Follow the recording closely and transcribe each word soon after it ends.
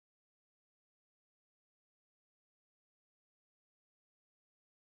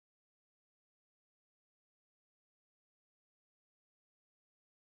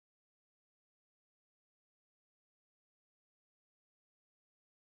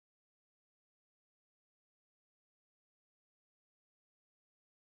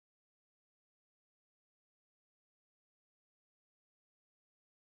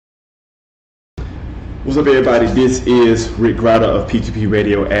What's up, everybody? This is Rick Grada of P2P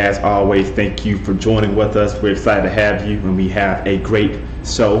Radio. As always, thank you for joining with us. We're excited to have you, and we have a great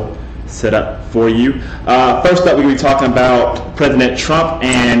show set up for you. First up, we're going to be talking about President Trump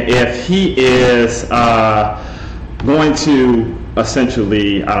and if he is going to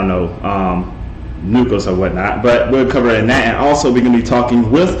essentially, nuke us or whatnot. But we'll cover that. And also, we're going to be talking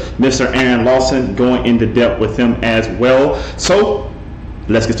with Mr. Aaron Lawson, going into depth with him as well. So,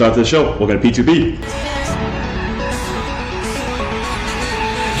 let's get started to the show. Welcome to P2P.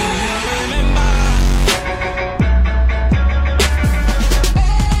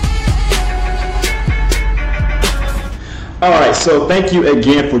 All right, so thank you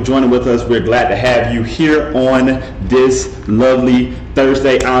again for joining with us. We're glad to have you here on this lovely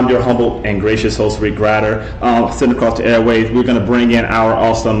Thursday. I'm your humble and gracious host, Rick Grider. Sitting across the airways, we're going to bring in our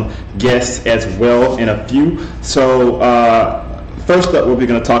awesome guests as well in a few. So first up, what we're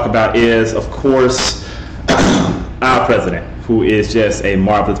going to talk about is, of course, our president, who is just a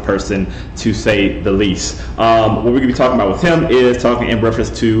marvelous person, to say the least. What we're going to be talking about with him is talking in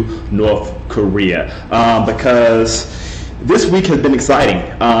reference to North Korea, because this week has been exciting.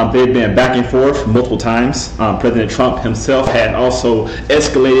 They've been back and forth multiple times. President Trump himself had also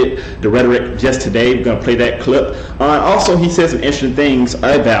escalated the rhetoric just today. We're going to play that clip. Also, he said some interesting things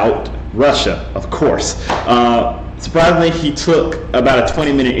about Russia, of course. Surprisingly, he took about a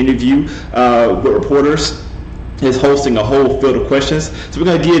 20-minute interview with reporters. Is hosting a whole field of questions. So we're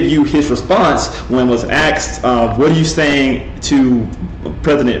going to give you his response when was asked, what are you saying to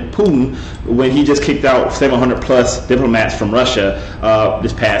President Putin when he just kicked out 700 plus diplomats from Russia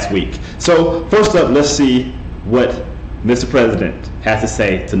this past week. So first up, let's see what Mr. President has to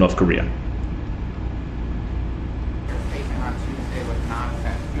say to North Korea. Your statement on Tuesday was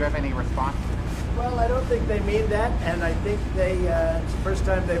nonsense. Do you have any response to this? Well, I don't think they mean that, and I think it's the first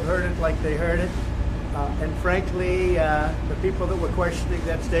time they've heard it like they heard it. And frankly, the people that were questioning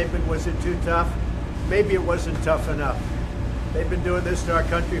that statement, was it too tough? Maybe it wasn't tough enough. They've been doing this to our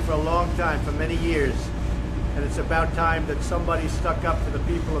country for a long time, for many years. And it's about time that somebody stuck up for the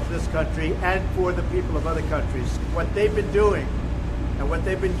people of this country and for the people of other countries. What they've been doing and what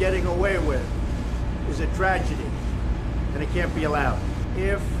they've been getting away with is a tragedy, and it can't be allowed.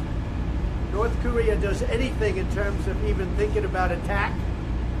 If North Korea does anything in terms of even thinking about attack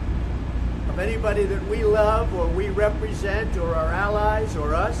of anybody that we love or we represent or our allies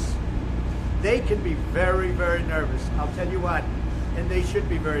or us, they can be very, very nervous. I'll tell you what, and they should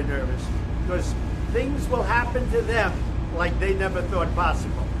be very nervous, because things will happen to them like they never thought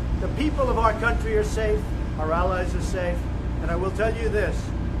possible. The people of our country are safe, our allies are safe, and I will tell you this,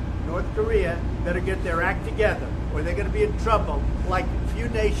 North Korea better get their act together or they're going to be in trouble like few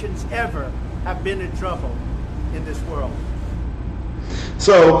nations ever have been in trouble in this world.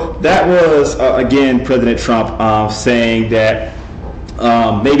 So that was, again, President Trump saying that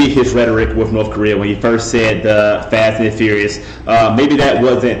maybe his rhetoric with North Korea when he first said the Fast and the Furious, maybe that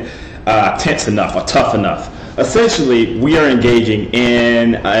wasn't tense enough or tough enough. Essentially, we are engaging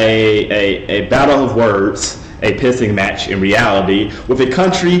in a battle of words, a pissing match in reality, with a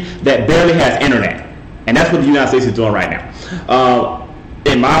country that barely has internet. And that's what the United States is doing right now.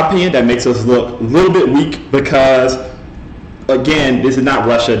 In my opinion, that makes us look a little bit weak because, again, this is not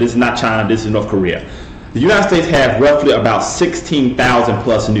Russia, this is not China, this is North Korea. The United States has roughly about 16,000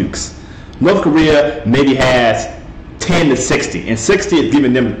 plus nukes. North Korea maybe has 10 to 60, and 60 is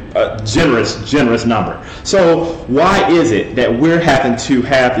giving them a generous number. So why is it that we're having to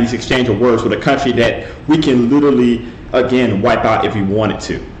have these exchange of words with a country that we can literally, again, wipe out if we wanted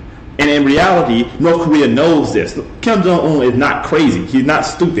to? And in reality, North Korea knows this. Kim Jong-un is not crazy. He's not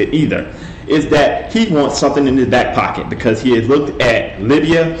stupid either. Is that he wants something in his back pocket because he has looked at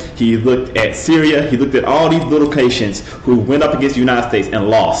Libya, he looked at Syria, he looked at all these little nations who went up against the United States and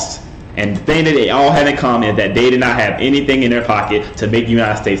lost. And the thing that they all have in common is that they did not have anything in their pocket to make the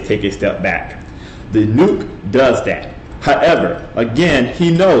United States take a step back. The nuke does that. However, again,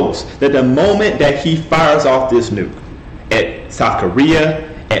 he knows that the moment that he fires off this nuke at South Korea,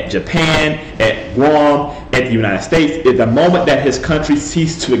 at Japan, at Guam, at the United States, is the moment that his country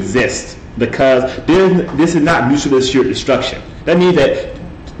ceased to exist. Because this is not mutually assured destruction. That means that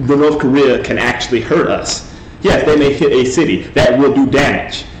the North Korea can actually hurt us. Yes, they may hit a city that will do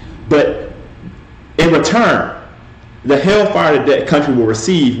damage. But in return, the hellfire that that country will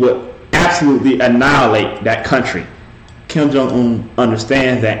receive will absolutely annihilate that country. Kim Jong-un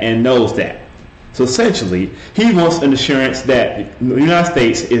understands that and knows that. So essentially, he wants an assurance that the United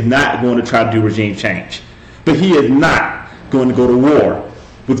States is not going to try to do regime change. But he is not going to go to war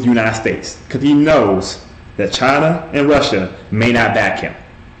with the United States because he knows that China and Russia may not back him.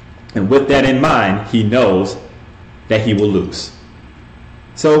 And with that in mind, he knows that he will lose.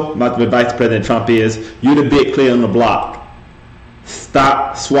 So my advice to President Trump is, you're the big player on the block.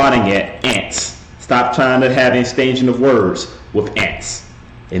 Stop swatting at ants. Stop trying to have an exchanging of words with ants.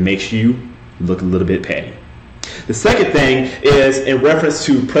 It makes you look a little bit petty. The second thing is in reference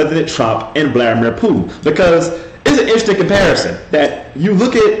to President Trump and Vladimir Putin, because it's an interesting comparison that you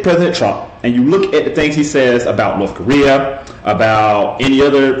look at President Trump and you look at the things he says about North Korea, about any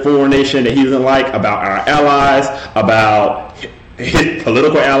other foreign nation that he doesn't like, about our allies, about his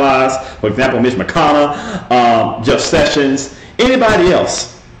political allies, for example, Mitch McConnell, Jeff Sessions, anybody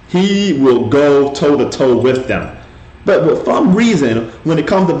else, he will go toe-to-toe with them. But for some reason, when it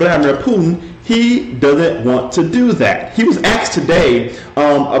comes to Vladimir Putin, he doesn't want to do that. He was asked today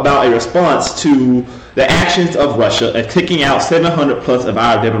about a response to the actions of Russia of kicking out 700 plus of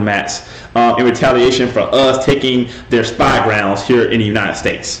our diplomats in retaliation for us taking their spy grounds here in the United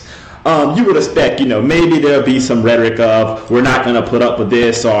States. You would expect, maybe there'll be some rhetoric of, we're not going to put up with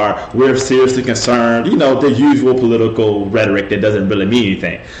this, or we're seriously concerned, the usual political rhetoric that doesn't really mean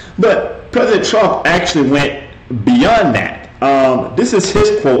anything. But President Trump actually went beyond that. This is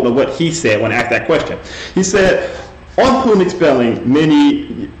his quote of what he said when asked that question. He said, on Putin expelling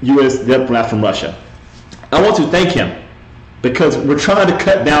many U.S. diplomats from Russia, I want to thank him because we're trying to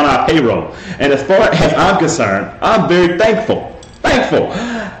cut down our payroll. And as far as I'm concerned, I'm very thankful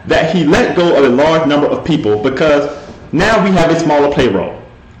that he let go of a large number of people, because now we have a smaller payroll.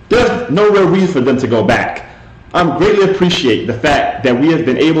 There's no real reason for them to go back. I greatly appreciate the fact that we have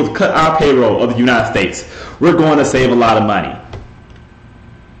been able to cut our payroll of the United States. We're going to save a lot of money.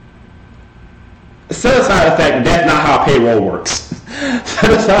 Set aside the fact that that's not how payroll works.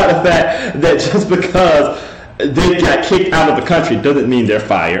 Set aside the fact that just because they got kicked out of the country doesn't mean they're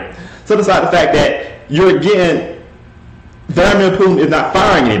fired. Set aside the fact that Vladimir Putin is not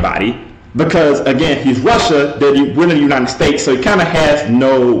firing anybody because, again, he's Russia, we're in the United States, so he kind of has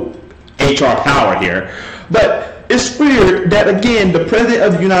no HR power here. But it's weird that, again, the President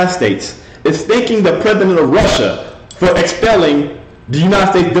of the United States is thanking the President of Russia for expelling the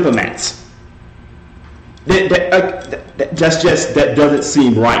United States diplomats. That doesn't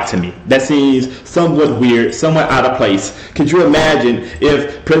seem right to me. That seems somewhat weird, somewhat out of place. Could you imagine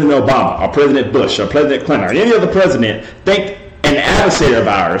if President Obama or President Bush or President Clinton or any other president thanked an adversary of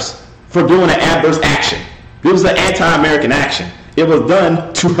ours for doing an adverse action? It was an anti-American action. It was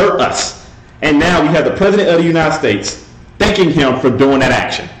done to hurt us. And now we have the President of the United States thanking him for doing that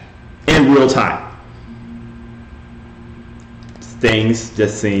action in real time. Things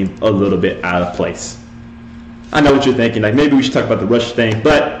just seem a little bit out of place. I know what you're thinking, like maybe we should talk about the Russia thing,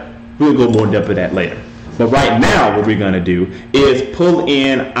 but we'll go more in depth with that later. But right now, what we're going to do is pull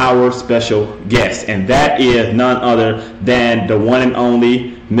in our special guest, and that is none other than the one and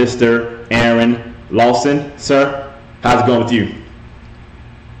only Mr. Aaron Lawson. Sir, how's it going with you?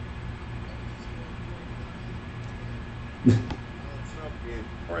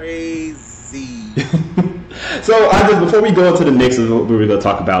 Crazy. So before we go into the mix of what we're going to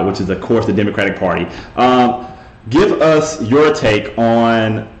talk about, which is of course the Democratic Party, give us your take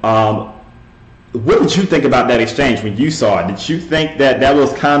on what did you think about that exchange when you saw it? Did you think that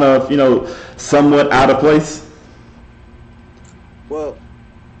was kind of, somewhat out of place? Well,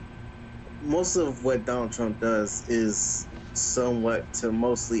 most of what Donald Trump does is somewhat to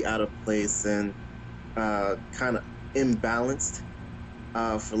mostly out of place and kind of imbalanced,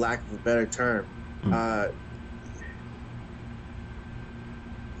 for lack of a better term.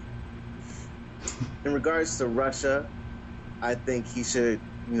 In regards to Russia, I think he should,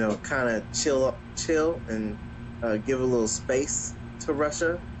 kind of chill and give a little space to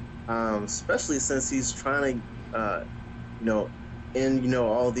Russia, especially since he's trying to, end,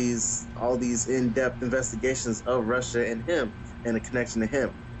 all these in-depth investigations of Russia and him and a connection to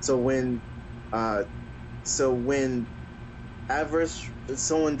him. So when someone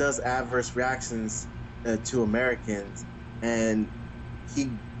does adverse reactions to Americans, and he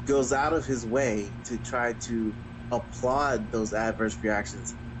goes out of his way to try to applaud those adverse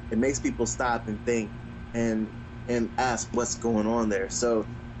reactions, it makes people stop and think and ask what's going on there. So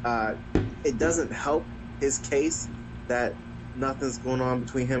it doesn't help his case that nothing's going on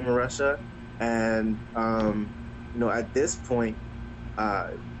between him and Russia. And at this point,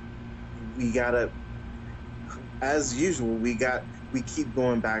 we gotta, as usual, we keep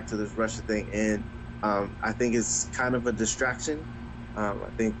going back to this Russia thing, and I think it's kind of a distraction. I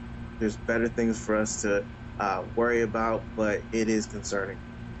think there's better things for us to worry about, but it is concerning.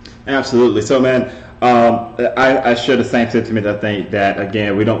 Absolutely. So, man, I share the same sentiment. I think that,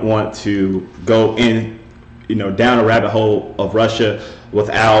 again, we don't want to go in, down a rabbit hole of Russia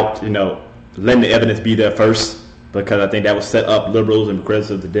without letting the evidence be there first, because I think that would set up liberals and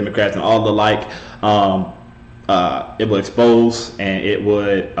progressives, the Democrats, and all the like. It would expose and it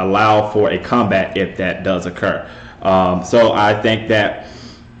would allow for a comeback if that does occur. So I think that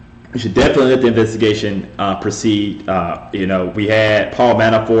we should definitely let the investigation proceed. We had Paul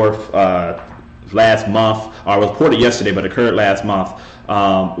Manafort last month, or reported yesterday, but occurred last month,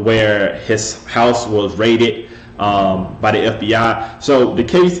 where his house was raided by the FBI. So the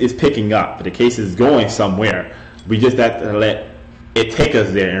case is picking up. The case is going somewhere. We just have to let it take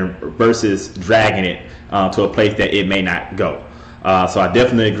us there versus dragging it to a place that it may not go. So I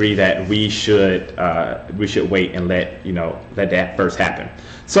definitely agree that we should wait and let that first happen.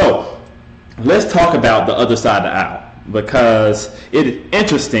 So let's talk about the other side of the aisle, because it is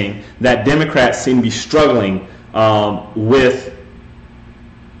interesting that Democrats seem to be struggling with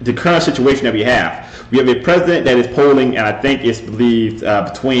the current situation that we have. We have a president that is polling, and I think it's believed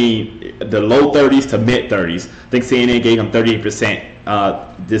between the low 30s to mid 30s. I think CNN gave him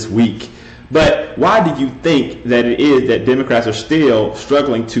 38% this week. But why do you think that it is that Democrats are still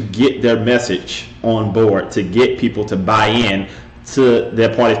struggling to get their message on board, to get people to buy in to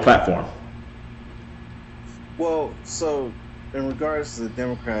their party's platform? Well, so in regards to the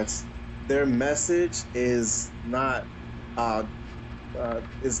Democrats, their message is not a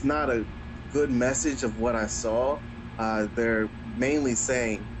good message of what I saw. They're mainly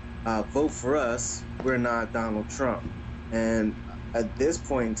saying, vote for us, we're not Donald Trump. And at this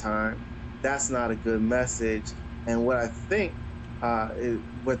point in time, that's not a good message. And what I think is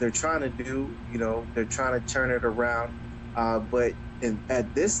what they're trying to do, they're trying to turn it around. But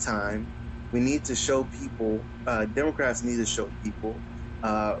at this time, we need to show people, Democrats need to show people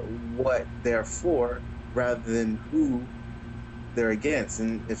what they're for rather than who they're against.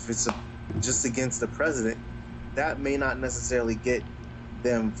 And if it's just against the president, that may not necessarily get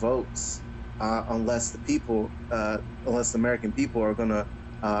them votes unless the American people are going to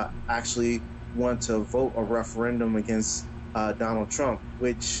actually want to vote a referendum against Donald Trump,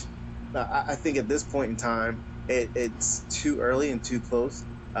 which I think at this point in time, it's too early and too close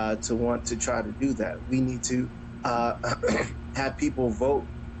to want to try to do that. We need to have people vote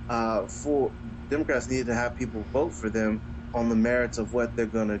for, Democrats need to have people vote for them on the merits of what they're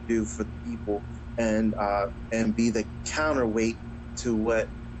going to do for the people, and be the counterweight to what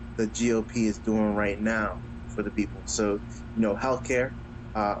the GOP is doing right now for the people. So, healthcare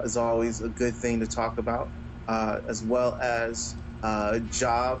is always a good thing to talk about, as well as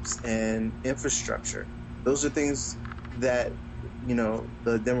jobs and infrastructure. Those are things that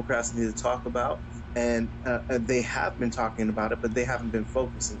the Democrats need to talk about, and they have been talking about it, but they haven't been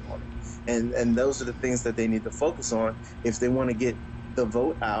focusing on it. And those are the things that they need to focus on if they want to get the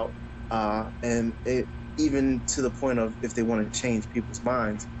vote out, and even to the point of if they want to change people's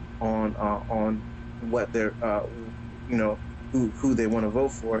minds on what they're who they want to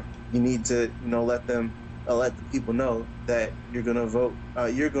vote for. You need to let the people know that you're going to vote,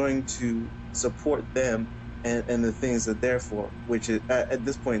 you're going to support them and the things that they're for, which is at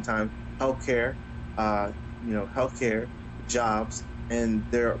this point in time, healthcare, jobs, and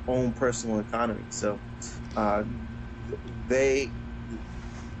their own personal economy. So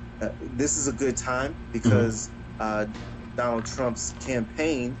this is a good time because Donald Trump's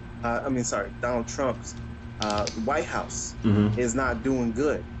campaign, Donald Trump's White House is not doing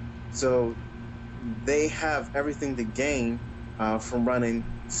good. So they have everything to gain from running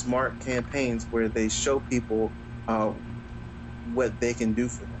smart campaigns where they show people what they can do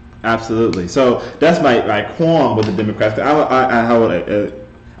for them. Absolutely. So that's my qualm with the Democrats.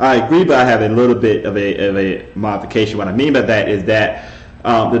 I agree, but I have a little bit of a modification. What I mean by that is that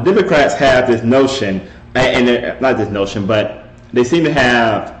the Democrats have this notion, and not this notion, but they seem to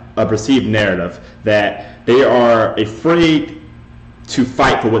have a perceived narrative that they are afraid to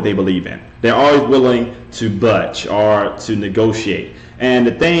fight for what they believe in. They're always willing to budge or to negotiate. And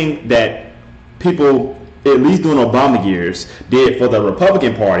the thing that people, at least during Obama years, did for the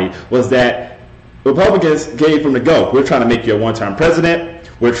Republican Party was that Republicans gave from the go. We're trying to make you a one-term president.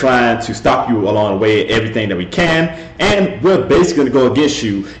 We're trying to stop you along the way, everything that we can. And we're basically going to go against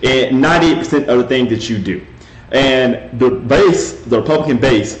you in 98% of the things that you do. And the Republican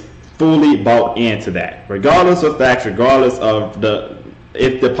base fully bought into that. Regardless of facts, regardless of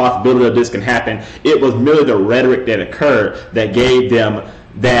if the possibility of this can happen, it was merely the rhetoric that occurred that gave them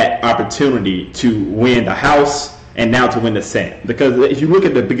that opportunity to win the House and now to win the Senate. Because if you look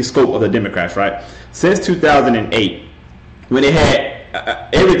at the big scope of the Democrats, right, since 2008, when they had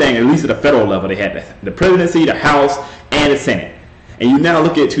everything, at least at the federal level, they had the presidency, the House, and the Senate. And you now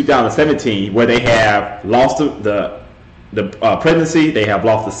look at 2017, where they have lost the presidency, they have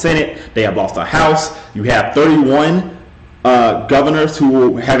lost the Senate, they have lost the House. You have 31 governors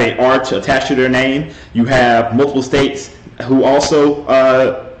who have an arch attached to their name. You have multiple states who also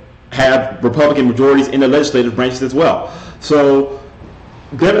have Republican majorities in the legislative branches as well. So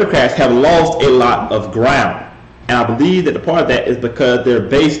Democrats have lost a lot of ground. And I believe that the part of that is because their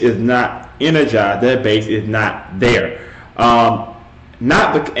base is not energized, their base is not there.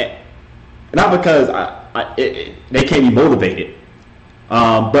 Not because they can't be motivated,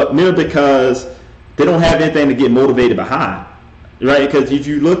 but merely because they don't have anything to get motivated behind, right? Because if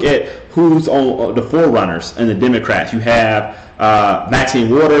you look at who's on the forerunners and the Democrats, you have Maxine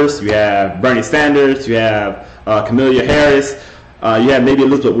Waters, you have Bernie Sanders, you have Kamala Harris, you have maybe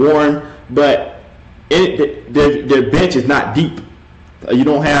Elizabeth Warren, but their bench is not deep. You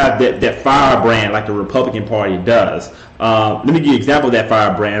don't have that firebrand like the Republican Party does. Let me give you an example of that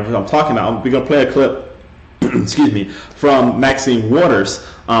firebrand. What I'm talking about, we're going to play a clip excuse me, from Maxine Waters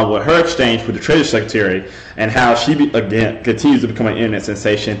with her exchange with the Treasury Secretary and how she, again, continues to become an internet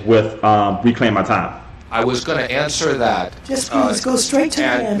sensation with Reclaim My Time. I was going to answer that. Just please go straight to the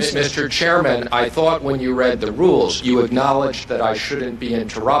answer. Mr. Chairman, I thought when you read the rules, you acknowledged that I shouldn't be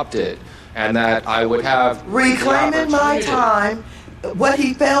interrupted and that I would have Reclaiming my time. What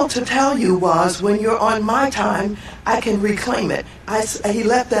he failed to tell you was when you're on my time, I can reclaim it. He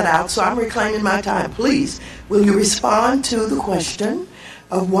left that out, so I'm reclaiming my time. Please, will you respond to the question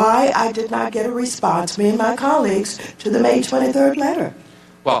of why I did not get a response, me and my colleagues, to the May 23rd letter?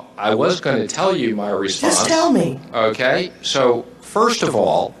 Well, I was going to tell you my response. Just tell me. Okay, so first of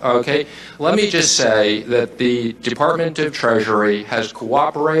all, okay, let me just say that the Department of Treasury has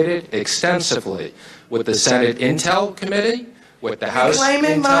cooperated extensively with the Senate Intel Committee, with the House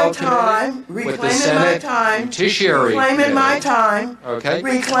Reclaiming Intel my time. Committee, with the Reclaiming Senate my time. Judiciary Reclaiming Committee. my time. Okay?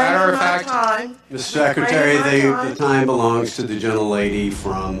 Reclaiming Matter of my fact, time. Mr. Secretary, Reclaiming my the time belongs to the gentlelady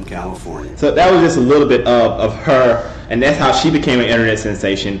from California. So that was just a little bit of her, and that's how she became an internet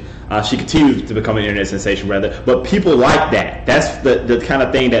sensation. She continues to become an internet sensation, rather. But people like that. That's the kind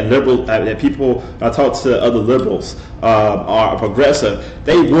of thing that that people talk to other liberals are progressive.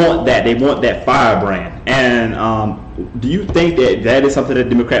 They want that. They want that firebrand. And do you think that is something that the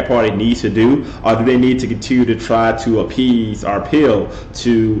Democrat Party needs to do, or do they need to continue to try to appease or appeal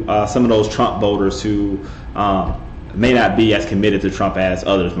to some of those Trump voters who may not be as committed to Trump as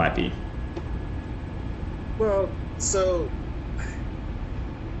others might be? Well, so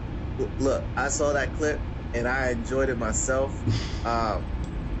look, I saw that clip and I enjoyed it myself.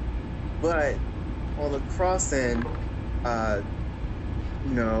 But on the cross end,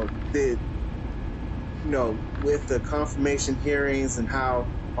 with the confirmation hearings and how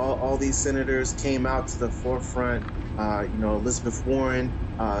all these senators came out to the forefront, Elizabeth Warren,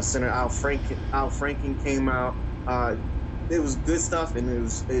 Senator Al Franken came out. It was good stuff,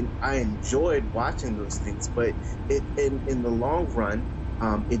 and I enjoyed watching those things. But in the long run,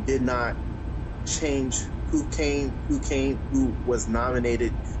 it did not change who was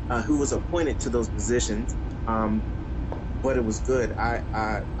nominated, who was appointed to those positions. But it was good.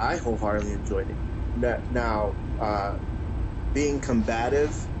 I wholeheartedly enjoyed it. Now, being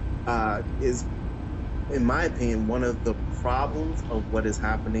combative is, in my opinion, one of the problems of what is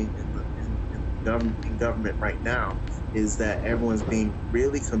happening in government right now, is that everyone's being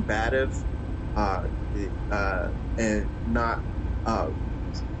really combative and not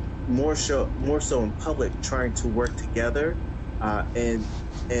more so in public, trying to work together. And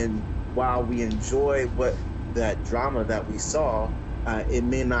while we enjoy that drama that we saw, it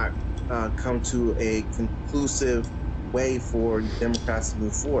may not come to a conclusive way for Democrats to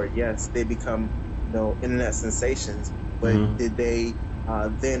move forward. Yes, they become internet sensations, but did they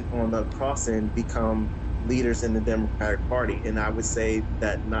then on the cross end become leaders in the Democratic Party? And I would say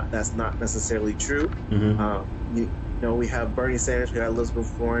that's not necessarily true. We have Bernie Sanders, we have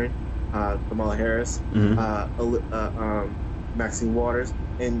Elizabeth Warren, Kamala Harris, Maxine Waters,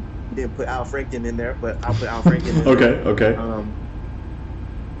 and you didn't put Al Franken in there, but I'll put Al Franken in there. Okay.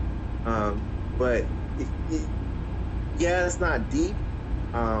 But it's not deep,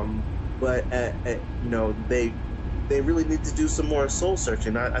 but they really need to do some more soul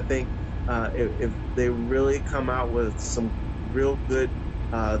searching. I think if they really come out with some real good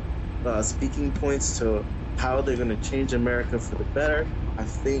speaking points to how they're going to change America for the better, I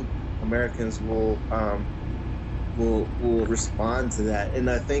think Americans will respond to that. And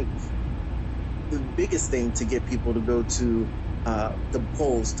I think the biggest thing to get people to go to the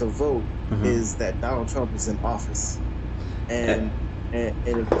polls to vote is that Donald Trump is in office, and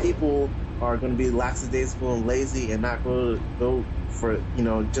if people are going to be lackadaisical and lazy and not going to go for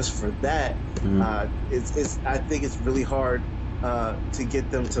just for that, it's I think it's really hard to get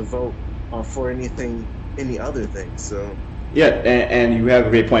them to vote for any other thing. So. Yeah, and you have a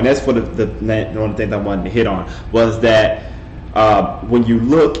great point. That's one of the things I wanted to hit on was that when you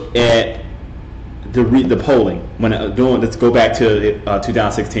look at the polling let's go back to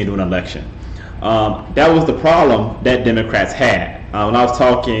 2016 during an election. That was the problem that Democrats had. When I was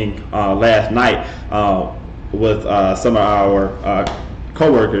talking last night with some of our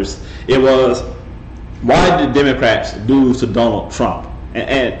coworkers, it was, why did Democrats lose to Donald Trump?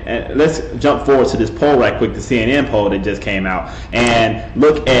 And let's jump forward to this poll right quick, the CNN poll that just came out, and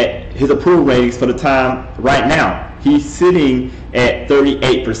look at his approval ratings for the time right now. He's sitting at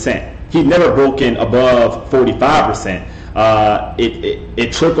 38%. He's never broken above 45%.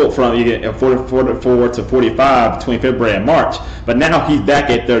 It trickled from 44 to 45 between February and March, but now he's back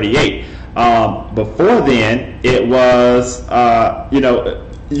at 38. Before then, it was,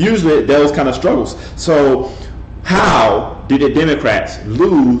 usually those kind of struggles. So how did the Democrats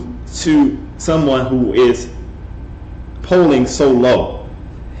lose to someone who is polling so low?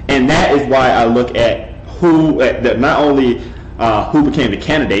 And that is why I look at not only who became the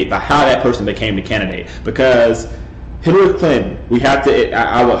candidate, but how that person became the candidate. Because Hillary Clinton,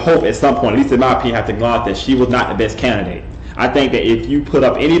 I would hope at some point, at least in my opinion, have to acknowledge that she was not the best candidate. I think that if you put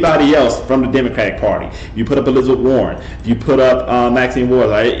up anybody else from the Democratic Party, you put up Elizabeth Warren, if you put up Maxine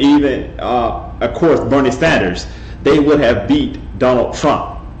Waters, even, of course, Bernie Sanders, they would have beat Donald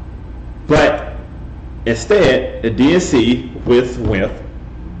Trump. But instead, the DNC with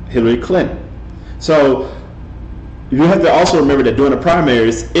Hillary Clinton. So you have to also remember that during the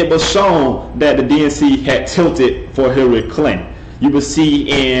primaries, it was shown that the DNC had tilted for Hillary Clinton. You would see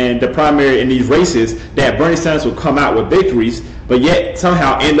in the primary in these races that Bernie Sanders would come out with victories, but yet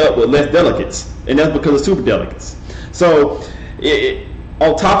somehow end up with less delegates, and that's because of superdelegates. So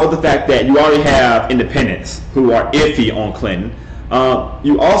on top of the fact that you already have independents who are iffy on Clinton,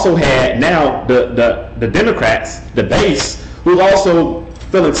 you also had now the Democrats, the base, who also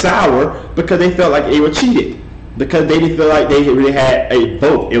feeling sour because they felt like they were cheated, because they didn't feel like they really had a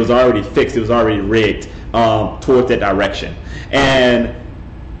vote. It was already fixed. It was already rigged towards that direction. And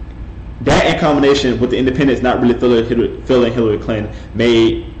that in combination with the independents not really feeling Hillary Clinton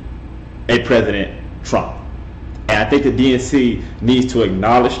made a President Trump. And I think the DNC needs to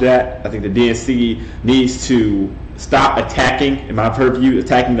acknowledge that. I think the DNC needs to stop attacking, in my purview,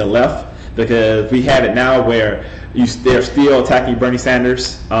 attacking the left, because we have it now where they're still attacking Bernie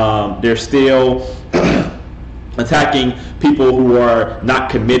Sanders. They're still attacking people who are not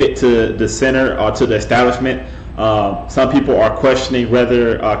committed to the center or to the establishment. Some people are questioning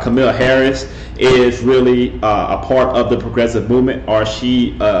whether Kamala Harris is really a part of the progressive movement, or is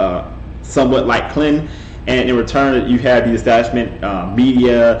she somewhat like Clinton. And in return, you have the establishment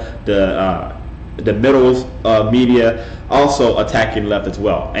media, the middle media also attacking the left as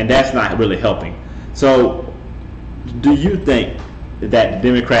well, and that's not really helping. So, do you think that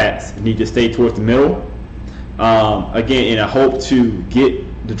Democrats need to stay towards the middle, again, in a hope to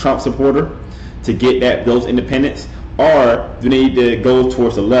get the Trump supporter, to get those independents, or do they need to go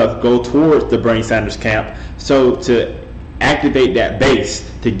towards the left, go towards the Bernie Sanders camp, so to activate that base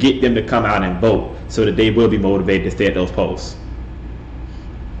to get them to come out and vote, so that they will be motivated to stay at those posts?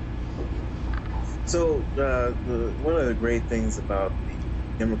 So one of the great things about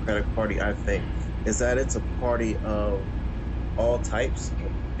the Democratic Party, I think, is that it's a party of all types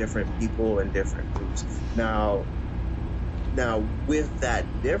of different people and different groups. Now with that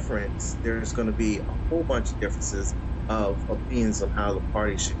difference, there's going to be a whole bunch of differences of opinions on how the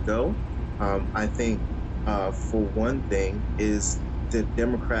party should go. I think for one thing is the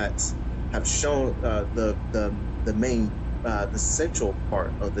Democrats have shown the main the central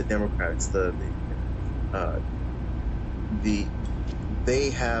part of the Democrats, they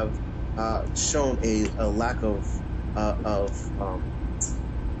have shown a lack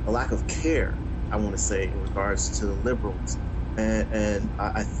of care, I want to say, in regards to the liberals, and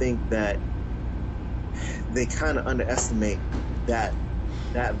I think that they kind of underestimate that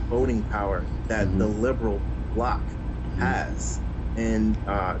voting power that the liberal bloc has, and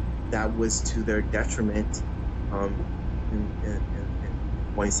that was to their detriment in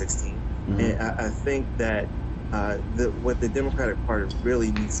 2016. And I think that what the Democratic Party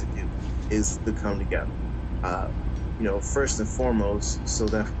really needs to do is to come together. First and foremost, so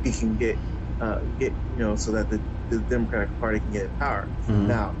that we can get so that the Democratic Party can get in power.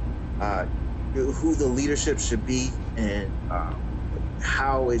 Now, who the leadership should be and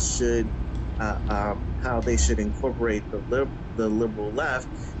how it should, how they should incorporate the liberal left.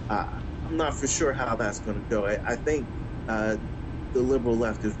 I'm not for sure how that's going to go. I think the liberal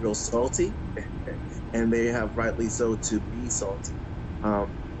left is real salty, and they have rightly so to be salty.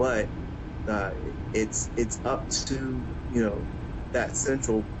 But it's up to that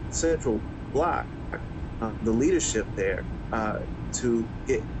central bloc, the leadership there, to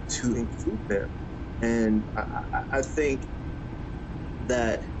get to include them. And I think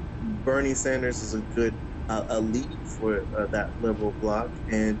that Bernie Sanders is a good a lead for that liberal bloc,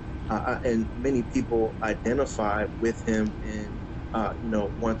 and many people identify with him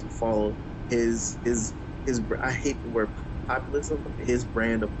and want to follow his I hate the word populism, his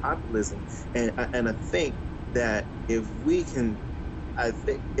brand of populism, and I think that if we can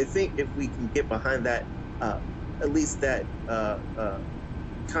get behind that, at least that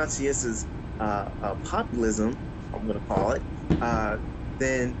conscientious populism, I'm going to call it,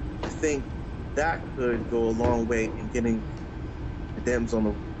 then I think that could go a long way in getting the Dems on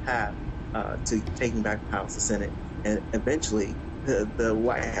the path to taking back the House, the Senate, and eventually the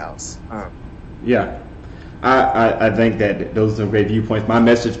White House. Yeah. I think that those are great viewpoints. My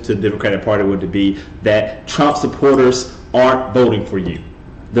message to the Democratic Party would be that Trump supporters aren't voting for you.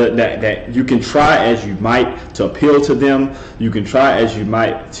 That you can try as you might to appeal to them. You can try as you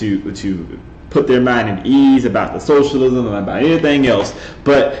might to put their mind at ease about the socialism and about anything else,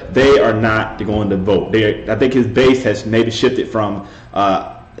 but they are not going to vote. I think his base has maybe shifted from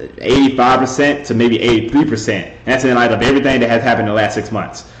 85% to maybe 83%. That's in light of everything that has happened in the last 6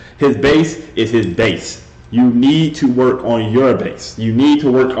 months. His base is his base. You need to work on your base. You need to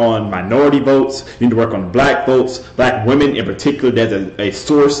work on minority votes. You need to work on black votes, black women in particular. There's a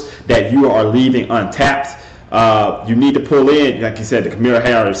source that you are leaving untapped. You need to pull in, like you said, the Kamala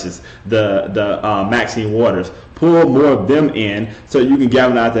Harris's, the Maxine Waters. Pull more of them in so you can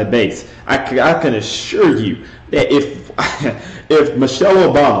galvanize that base. I can assure you that if Michelle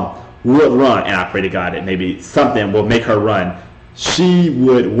Obama would run, and I pray to God that maybe something will make her run, she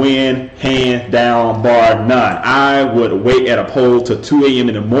would win hands down, bar none. I would wait at a poll till 2 a.m.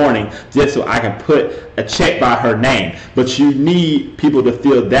 in the morning just so I can put a check by her name. But you need people to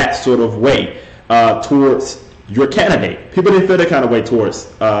feel that sort of way towards your candidate. People didn't feel that kind of way towards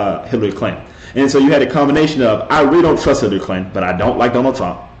Hillary Clinton. And so you had a combination of, I really don't trust Hillary Clinton, but I don't like Donald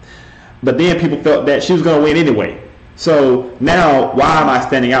Trump. But then people felt that she was going to win anyway. So now, why am I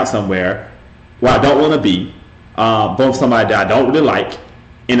standing out somewhere where I don't want to be? Vote for somebody that I don't really like,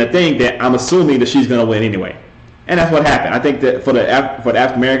 and the thing that I'm assuming that she's going to win anyway. And that's what happened. I think that for the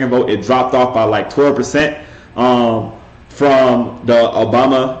African American vote, it dropped off by like 12% from the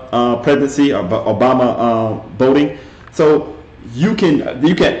Obama presidency, or Obama voting. So you can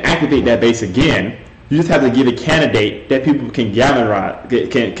activate that base again. You just have to give a candidate that people can gather around,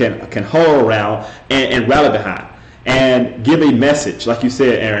 can hold around and rally behind. And give a message, like you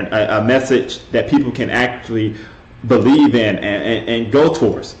said, Aaron, a message that people can actually believe in and go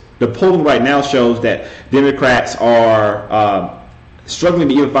towards. The polling right now shows that Democrats are struggling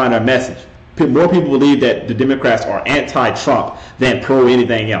to even find their message. More people believe that the Democrats are anti-Trump than pro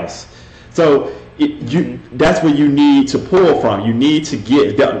anything else. So that's where you need to pull from. You need to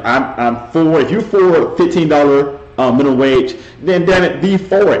get. I'm for. If you're for $15 minimum wage, then damn it, be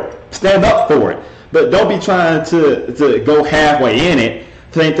for it. Stand up for it. But don't be trying to go halfway in it.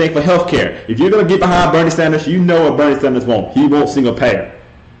 Same thing for healthcare. If you're going to get behind Bernie Sanders, you know what Bernie Sanders won't. He won't single payer.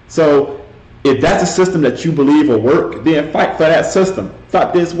 So if that's a system that you believe will work, then fight for that system.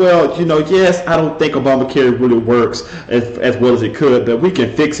 Thought this, yes, I don't think Obamacare really works as well as it could, but we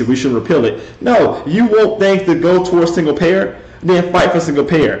can fix it. We shouldn't repeal it. No, you want things to go towards single payer, then fight for single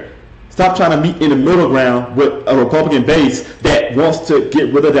payer. Stop trying to meet in the middle ground with a Republican base that wants to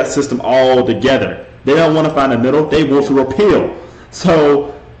get rid of that system altogether. They don't want to find a middle. They want to repeal.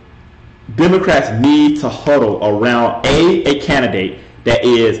 So Democrats need to huddle around a candidate that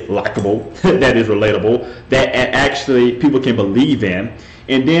is likable, that is relatable, that actually people can believe in,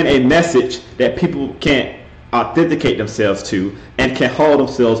 and then a message that people can authenticate themselves to and can hold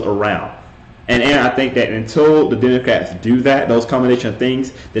themselves around. And I think that until the Democrats do that, those combination of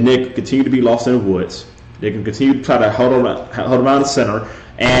things, then they can continue to be lost in the woods. They can continue to try to hold around the center,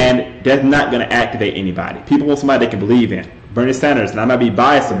 and that's not going to activate anybody. People want somebody they can believe in. Bernie Sanders, and I might be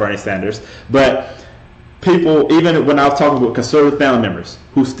biased to Bernie Sanders, but people, even when I was talking with conservative family members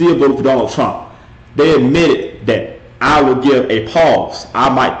who still voted for Donald Trump, they admitted that I would give a pause. I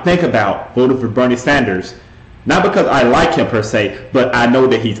might think about voting for Bernie Sanders, not because I like him per se, but I know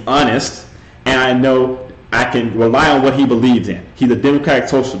that he's honest, and I know I can rely on what he believes in. He's a democratic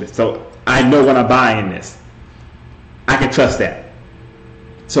socialist, so I know when I'm buying this. I can trust that.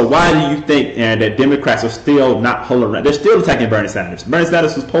 So why do you think that Democrats are still not holding around? They're still attacking Bernie Sanders. Bernie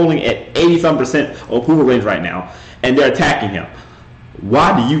Sanders is polling at 80-some% of approval ratings right now, and they're attacking him.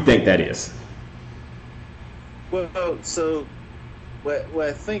 Why do you think that is? Well, so what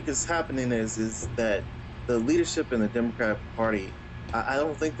I think is happening is that the leadership in the Democratic Party, I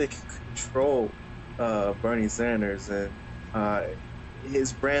don't think they can control Bernie Sanders, and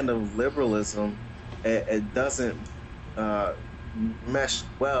his brand of liberalism. It doesn't mesh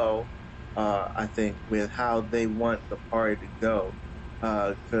well, I think, with how they want the party to go,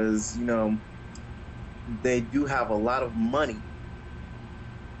 because they do have a lot of money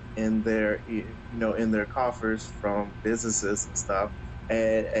in their in their coffers from businesses and stuff,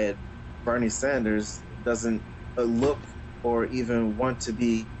 and Bernie Sanders doesn't look or even want to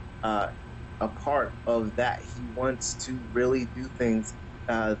be a part of that. He wants to really do things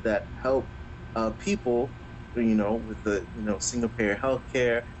that help people, with the single payer health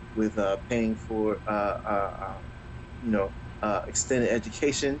care, with paying for extended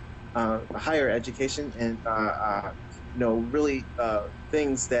education, higher education, and really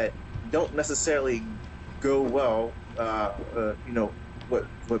things that don't necessarily go well.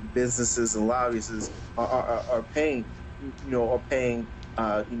 What businesses and lobbyists are paying,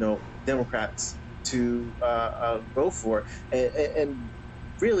 Democrats to go for, and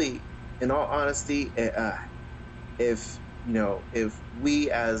really, in all honesty, if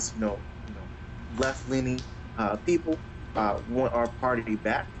we as left-leaning people want our party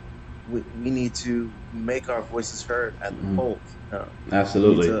back, we need to make our voices heard at the polls.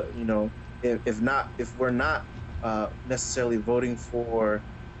 Absolutely. If we're not necessarily voting for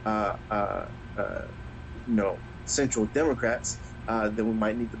central Democrats, then we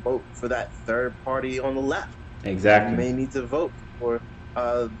might need to vote for that third party on the left. Exactly. We may need to vote for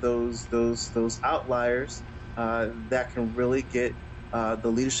those outliers that can really get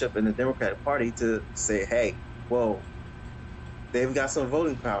the leadership in the Democratic Party to say, "Hey, whoa, they've got some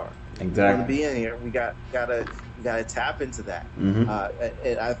voting power. Exactly. We want to be in here. We gotta tap into that." And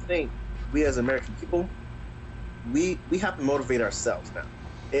I think we as American people, we have to motivate ourselves now.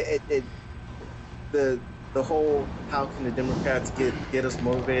 The whole how can the Democrats get us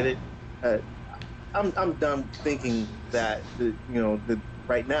motivated? I'm done thinking that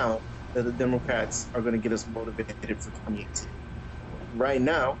right now that the Democrats are going to get us motivated for 2018. Right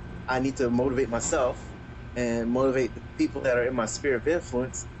now, I need to motivate myself and motivate the people that are in my sphere of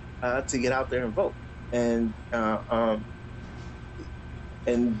influence to get out there and vote. And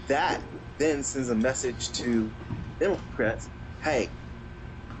that then sends a message to Democrats: hey,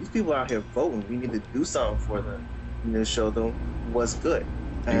 these people out here voting. We need to do something for them. We need to show them what's good.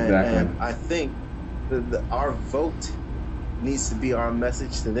 Exactly. And I think our vote needs to be our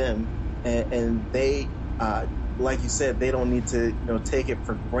message to them. And they, like you said, they don't need to take it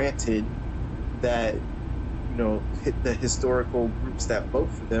for granted that the historical groups that vote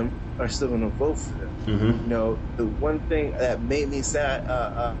for them are still going to vote for them. The one thing that made me sad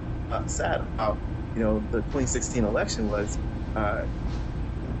about the 2016 election was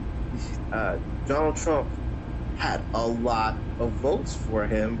Donald Trump had a lot of votes for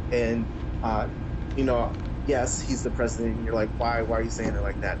him, and yes, he's the president. And you're like, why are you saying it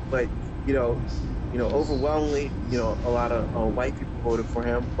like that? But overwhelmingly, a lot of white people voted for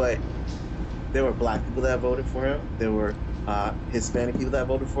him, but there were black people that voted for him. There were Hispanic people that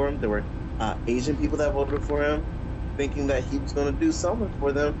voted for him. There were Asian people that voted for him, thinking that he was going to do something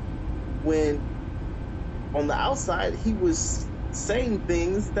for them, when on the outside he was saying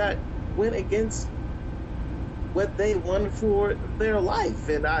things that went against what they wanted for their life,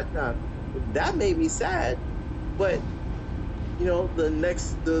 and that made me sad. But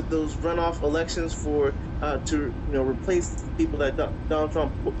those runoff elections for to replace the people that Donald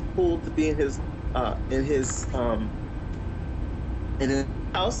Trump pulled to be in his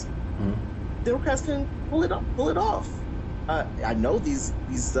house, Democrats can pull it off. I know these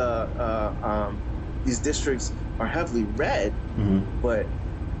districts are heavily red, but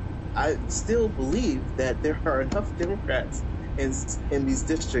I still believe that there are enough Democrats in these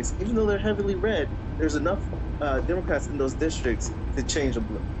districts, even though they're heavily red. There's enough Democrats in those districts to change a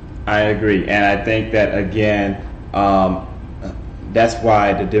blue. I agree, and I think that again, that's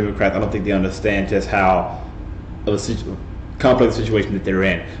why the Democrats, I don't think they understand just how complex situation that they're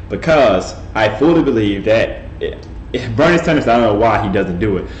in. Because I fully believe that if Bernie Sanders, I don't know why he doesn't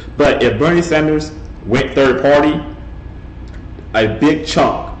do it, but if Bernie Sanders went third party, a big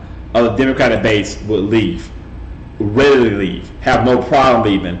chunk of the Democratic base would leave, readily leave, have no problem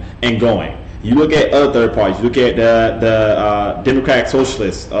leaving and going. You look at other third parties. You look at the Democratic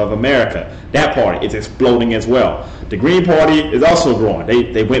Socialists of America. That party is exploding as well. The Green Party is also growing.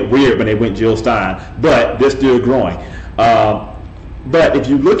 They went weird when they went Jill Stein, but they're still growing. But if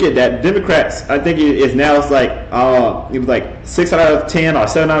you look at that, Democrats, I think it was like 6 out of 10 or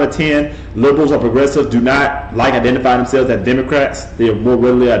 7 out of 10 liberals or progressives do not identify themselves as Democrats. They more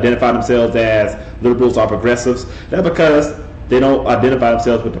readily identify themselves as liberals or progressives. That's because they don't identify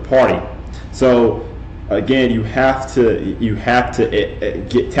themselves with the party. So again, you have to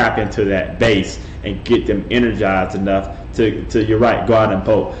tap into that base and get them energized enough to you're right, go out and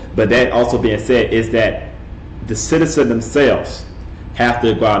vote. But that also being said is that the citizens themselves have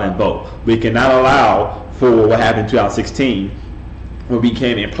to go out and vote. We cannot allow for what happened in 2016 when we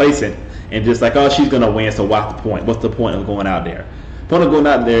became complacent and just like, oh, she's going to win, so what's the point? What's the point of going out there? The point of going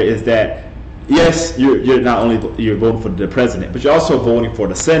out there is that, yes, you're not only you're voting for the president, but you're also voting for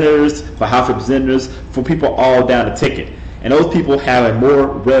the senators, for House Representatives, for people all down the ticket. And those people have a more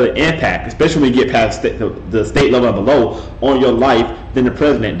relevant impact, especially when you get past the state level and below, on your life than the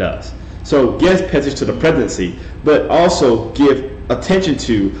president does. So yes, pay attention to the presidency, but also give attention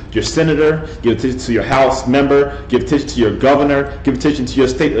to your senator, give attention to your House member, give attention to your governor, give attention to your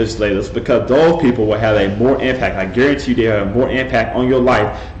state legislators, because those people will have a more impact. I guarantee you they have more impact on your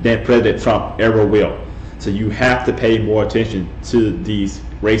life than President Trump ever will. So you have to pay more attention to these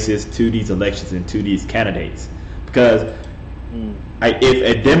races, to these elections, and to these candidates. Because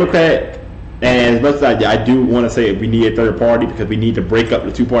if a Democrat, and as much as I do want to say we need a third party because we need to break up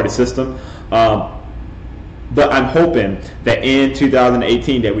the two-party system, but I'm hoping that in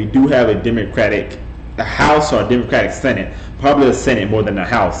 2018 that we do have a Democratic House or a Democratic Senate, probably the Senate more than the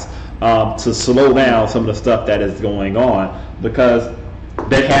House, to slow down some of the stuff that is going on, because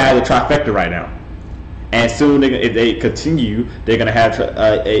they have a trifecta right now. And soon, if they continue, they're going to have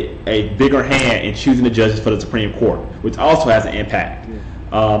a bigger hand in choosing the judges for the Supreme Court, which also has an impact.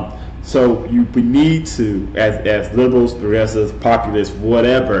 So we need to, as liberals, progressives, populists,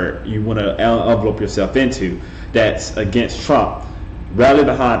 whatever you want to envelope yourself into that's against Trump, rally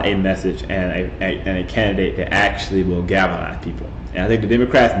behind a message and a candidate that actually will galvanize people. And I think the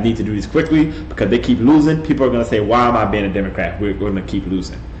Democrats need to do this quickly because they keep losing. People are going to say, why am I being a Democrat? We're going to keep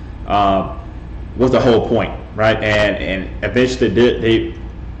losing. What's the whole point, right? And eventually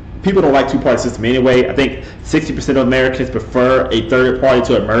people don't like two-party system anyway. I think 60% of Americans prefer a third party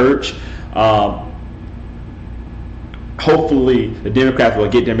to emerge. Hopefully, the Democrats will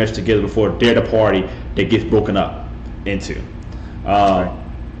get their message together before they're the party that gets broken up into.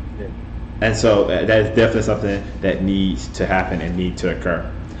 And so that is definitely something that needs to happen and need to occur.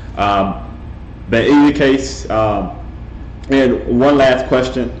 But in any case, and one last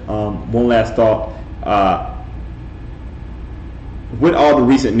question, one last thought. With all the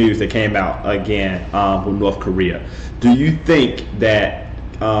recent news that came out again with North Korea, do you think that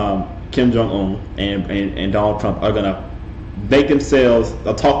Kim Jong-un and Donald Trump are going to make themselves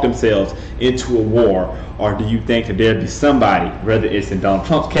or talk themselves into a war, or do you think that there'll be somebody, whether it's in Donald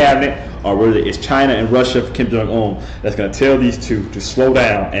Trump's cabinet or whether it's China and Russia for Kim Jong-un, that's going to tell these two to slow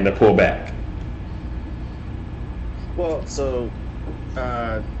down and to pull back? Well,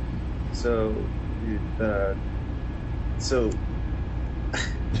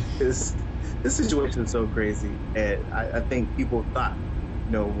 this situation is so crazy, and I think people thought,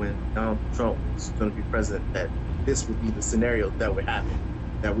 when Donald Trump was going to be president, that this would be the scenario that would happen,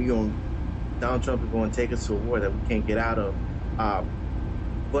 that Donald Trump is going to take us to a war that we can't get out of.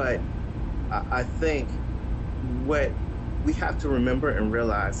 But I think what we have to remember and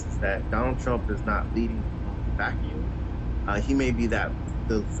realize is that Donald Trump is not leading from the vacuum. He may be the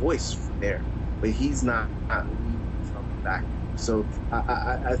voice from there, but he's not leading from the vacuum. So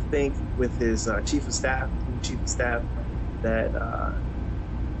I think with his chief of staff, that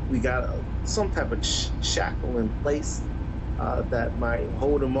we got some type of shackle in place that might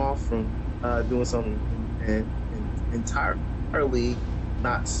hold him off from doing something entirely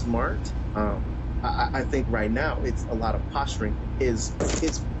not smart. I think right now it's a lot of posturing. His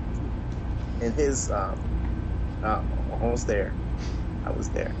almost there. I was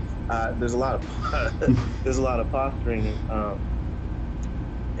there. There's a lot of posturing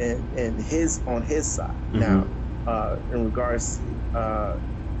and on his side. Mm-hmm. Now, in regards to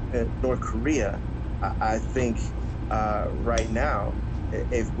North Korea, I think right now,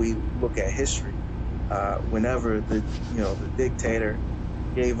 if we look at history, whenever the dictator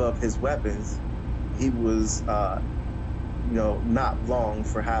gave up his weapons, he was not long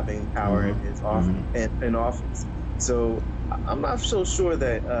for having power in his office. Mm-hmm. in office. So I'm not so sure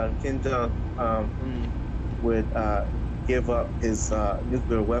that Kim Jong would give up his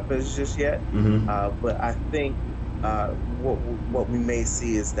nuclear weapons just yet. But I think what we may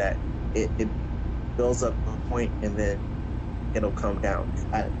see is that it builds up to a point and then it'll come down.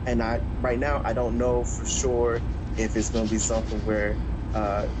 Right now I don't know for sure if it's going to be something where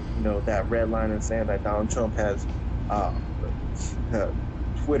that red line and saying that Donald Trump has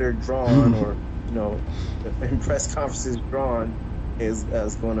Twitter drawn or in press conferences drawn is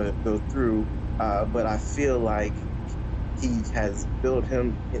going to go through. But I feel like he has built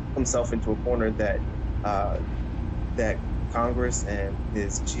himself into a corner that Congress and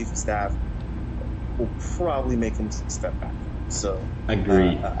his chief of staff will probably make him step back. So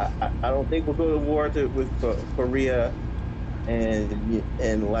agreed. I don't think we'll go to war with Korea,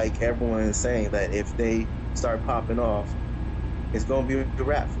 and like everyone is saying that if they start popping off, it's going to be a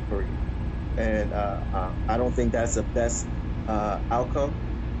wrap for Korea. And I don't think that's the best outcome.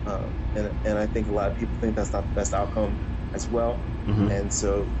 And I think a lot of people think that's not the best outcome as well. And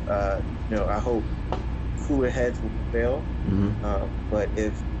so, I hope cooler heads will prevail. But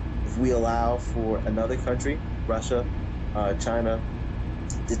if we allow for another country, Russia, China,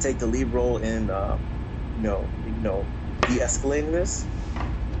 to take the lead role in, de-escalating this,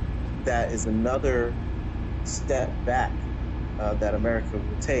 that is another step back that America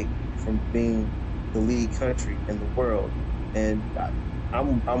will take from being the lead country in the world. And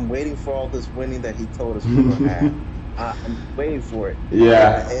I'm waiting for all this winning that he told us we were going to have. I'm waiting for it.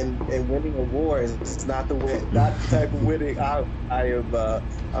 Yeah. And winning a war is not the type of winning I'm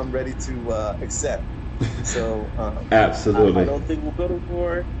ready to accept. So absolutely. I don't think we'll go to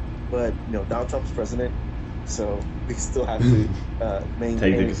war, but Donald Trump's president, so we still have to maintain.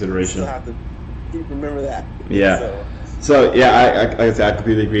 Take into consideration. We still have to remember that. Yeah. So yeah, like I said, I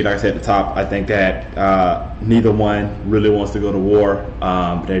completely agree. Like I said at the top, I think that neither one really wants to go to war.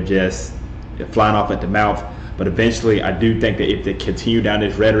 They're just flying off at the mouth. But eventually, I do think that if they continue down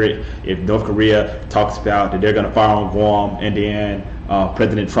this rhetoric, if North Korea talks about that they're going to fire on Guam, and then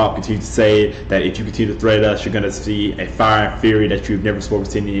President Trump continues to say that if you continue to threaten us, you're going to see a fire and fury that you've never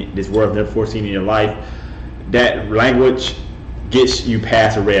seen this world never foreseen in your life. That language gets you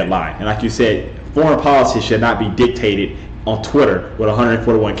past a red line. And like you said, foreign policy should not be dictated on Twitter with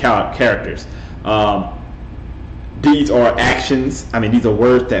 141 characters. These are actions. I mean, these are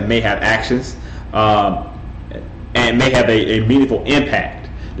words that may have actions. And may have a meaningful impact.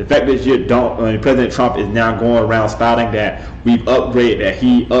 The fact that President Trump is now going around spouting that he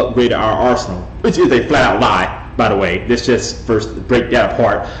upgraded our arsenal, which is a flat out lie, by the way. Let's just first break that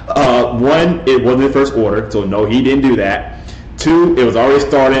apart. One, it wasn't the first order, so no, he didn't do that. Two, it was already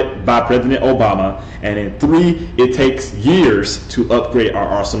started by President Obama. And then three, it takes years to upgrade our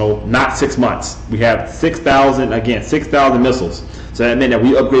arsenal, not 6 months. We have 6,000 missiles. So that meant that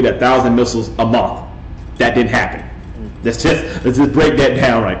we upgraded 1,000 missiles a month. That didn't happen. Let's just break that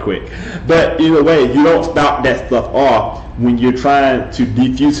down right quick. But either way, you don't spout that stuff off when you're trying to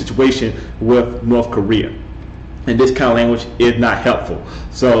defuse situation with North Korea. And this kind of language is not helpful.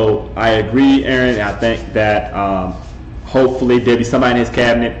 So I agree, Aaron. I think that hopefully there'll be somebody in his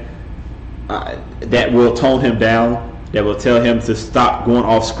cabinet that will tone him down, that will tell him to stop going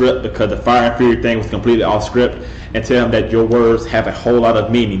off script, because the fire and fury thing was completely off script, and tell him that your words have a whole lot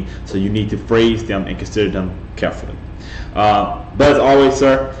of meaning, so you need to phrase them and consider them carefully. But as always,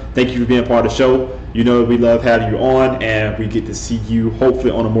 sir, thank you for being a part of the show. You know we love having you on, and we get to see you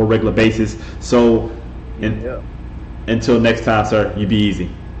hopefully on a more regular basis. So until next time, sir, you be easy.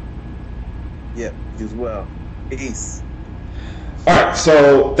 Yep, you as well. Peace. All right,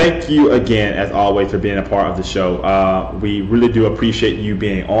 so thank you again, as always, for being a part of the show. We really do appreciate you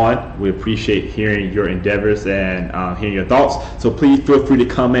being on. We appreciate hearing your endeavors and hearing your thoughts. So please feel free to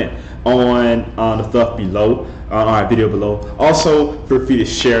comment on the stuff below, on our video below. Also, feel free to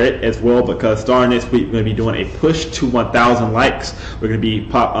share it as well, because starting this week, we're going to be doing a push to 1,000 likes. We're going to be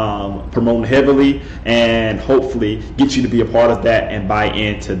promoting heavily and hopefully get you to be a part of that and buy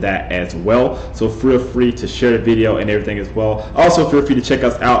into that as well. So feel free to share the video and everything as well. Also, feel free to check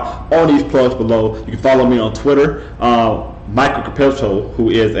us out on these plugs below. You can follow me on Twitter. Michael Capelto, who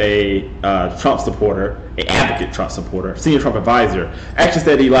is a Trump supporter, an advocate Trump supporter, senior Trump advisor, actually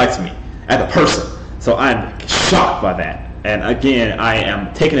said he likes me as a person. So I'm shocked by that. And again, I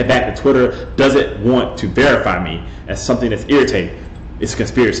am taking it back that Twitter doesn't want to verify me as something that's irritating. It's a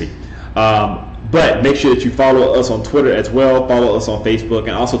conspiracy. But make sure that you follow us on Twitter as well, follow us on Facebook,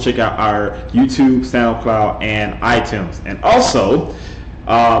 and also check out our YouTube, SoundCloud, and iTunes. And also,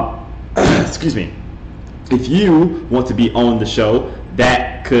 excuse me, if you want to be on the show,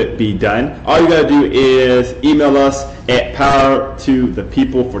 that could be done. All you gotta do is email us at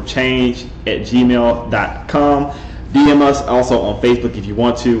powertothepeopleforchange@gmail.com. DM us also on Facebook if you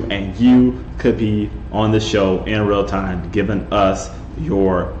want to, and you could be on the show in real time giving us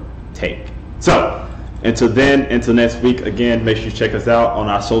your take. So until next week, again, make sure you check us out on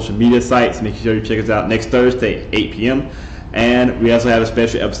our social media sites. Make sure you check us out next Thursday at 8 p.m. And we also have a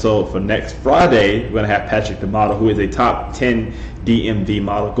special episode for next Friday. We're going to have Patrick the model, who is a top 10 DMV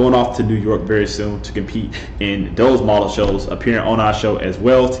model, going off to New York very soon to compete in those model shows, appearing on our show as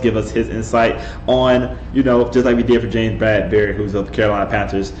well to give us his insight on, just like we did for James Bradbury, who's of the Carolina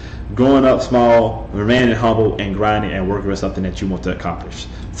Panthers, growing up small, remaining humble, and grinding and working with something that you want to accomplish.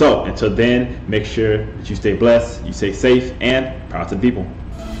 So until then, make sure that you stay blessed, you stay safe, and proud to the people.